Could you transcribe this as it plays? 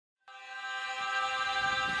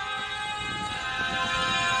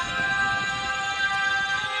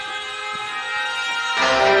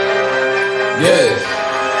Yeah.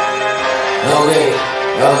 Okay.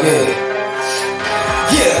 Okay.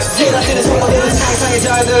 예나들의 성공들은 상상의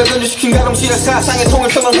자들을 근주시킨 가동실의 사상의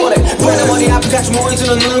통일성을 원해 왜내 머리 앞에 같이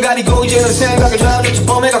모이주는 눈을 가리고 이제는 생각을 좌우지치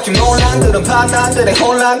범의 각종 논란들은 판단들의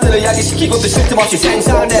혼란들을 야기시키고 또 쉴 틈 없이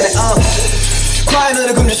생산을 내내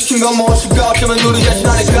과연을 금지시킨 건 무엇일까 어쩌면 우리 자신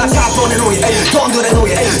안에 그 사본의 노예 돈들의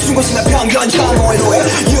노예 중고심과 편견 혐오의 노예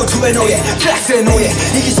유튜브의 노예 플렉스의 노예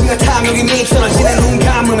이기심과 탐욕이 미쳐지는 눈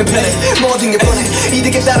감으면 편해 모든 게 뻔해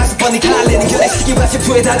이득에 따라서 뻔히 갈리는 결의 시기와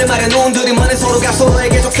질투에 다름하려 눈들이 먼해 서로가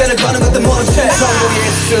서로에게 적세를 거는 것도 모른 채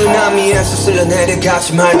정도의 쓰나미에서 쓸려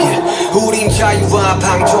내려가지 말길 우린 자유와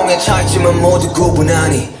방종의 차이지만 모두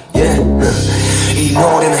구분하니 이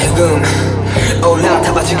노래는 해금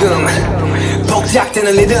올라타봐 지금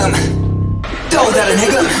복작되는 리듬 또 다른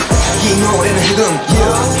해금 이 노래는 해금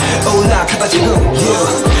올라타봐 지금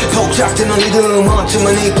복작되는 리듬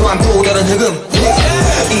어쩌면 이 또한 또 다른 해금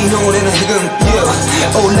이 노래는 해금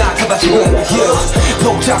올라타봐 지금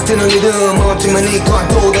복작되는 리듬 어쩌면 이 또한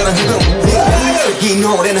또 다른 해금 이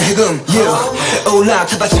노래는 해금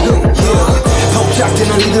올라타봐 지금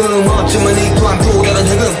복작되는 리듬 어쩌면 이 또한 또 다른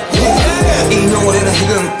해금 이 노래는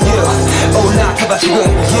해금 올라타봐 지금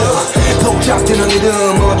복작되는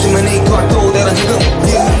리듬 어쩌면